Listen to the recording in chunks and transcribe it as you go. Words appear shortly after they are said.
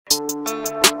Hey,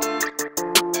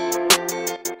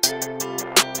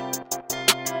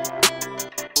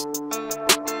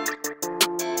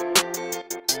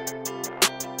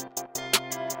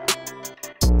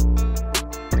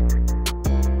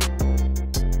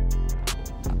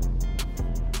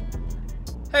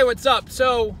 what's up?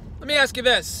 So, let me ask you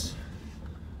this.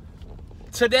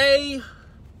 Today,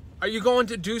 are you going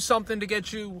to do something to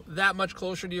get you that much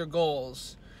closer to your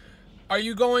goals? Are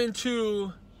you going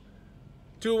to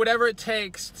do whatever it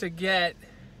takes to get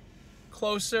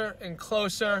closer and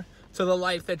closer to the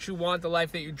life that you want, the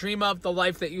life that you dream of, the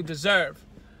life that you deserve?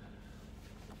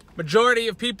 Majority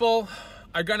of people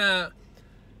are gonna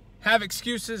have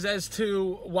excuses as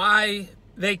to why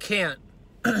they can't.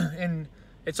 And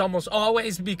it's almost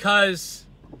always because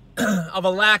of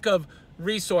a lack of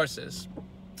resources.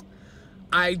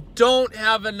 I don't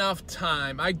have enough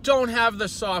time. I don't have the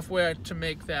software to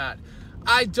make that.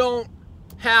 I don't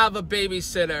have a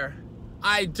babysitter.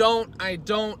 I don't.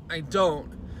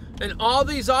 And all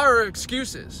these are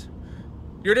excuses.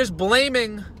 You're just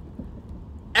blaming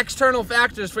external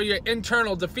factors for your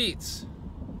internal defeats.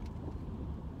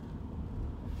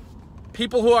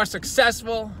 People who are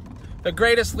successful, the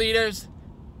greatest leaders,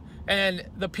 and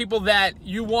the people that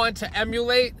you want to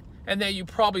emulate and that you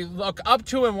probably look up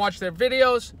to and watch their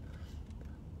videos,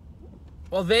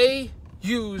 well, they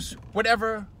use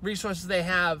whatever resources they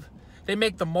have. They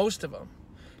make the most of them.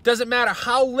 Doesn't matter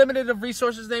how limited of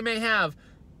resources they may have,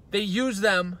 they use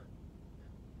them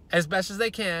as best as they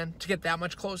can to get that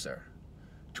much closer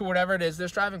to whatever it is they're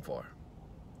striving for.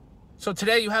 So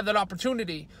today you have that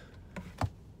opportunity.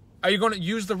 Are you going to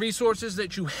use the resources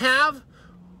that you have,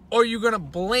 or are you going to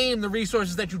blame the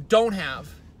resources that you don't have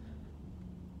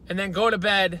and then go to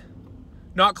bed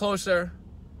not closer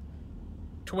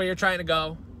to where you're trying to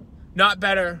go, not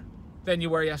better than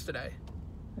you were yesterday?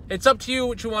 It's up to you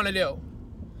what you want to do.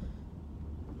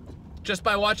 Just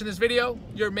by watching this video,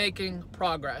 you're making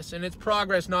progress, and it's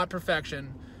progress, not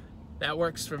perfection. That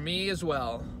works for me as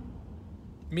well.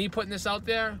 Me putting this out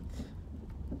there,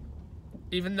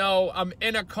 even though I'm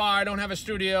in a car, I don't have a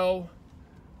studio,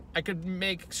 I could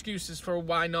make excuses for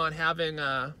why not having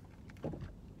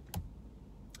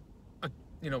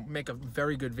make a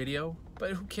very good video,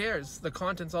 but who cares? The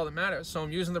content's all that matters. So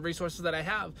I'm using the resources that I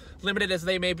have, limited as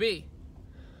they may be.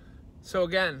 So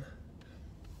again,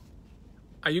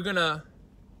 are you gonna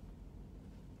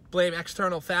blame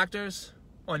external factors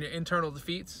on your internal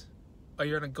defeats, or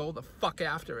you're gonna go the fuck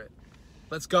after it?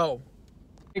 Let's go.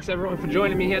 Thanks everyone for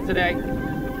joining me here today.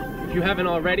 If you haven't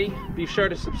already, be sure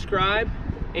to subscribe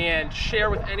and share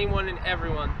with anyone and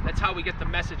everyone. That's how we get the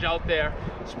message out there.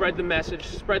 Spread the message,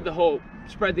 spread the hope,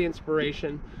 spread the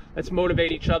inspiration. Let's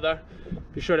motivate each other.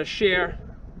 Be sure to share.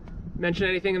 Mention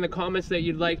anything in the comments that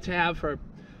you'd like to have for a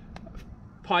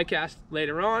podcast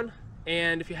later on.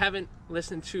 And if you haven't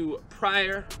listened to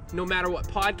prior NoMatterWhat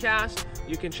podcast,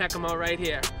 you can check them out right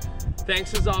here.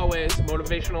 Thanks as always.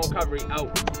 Motivational Recovery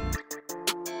out.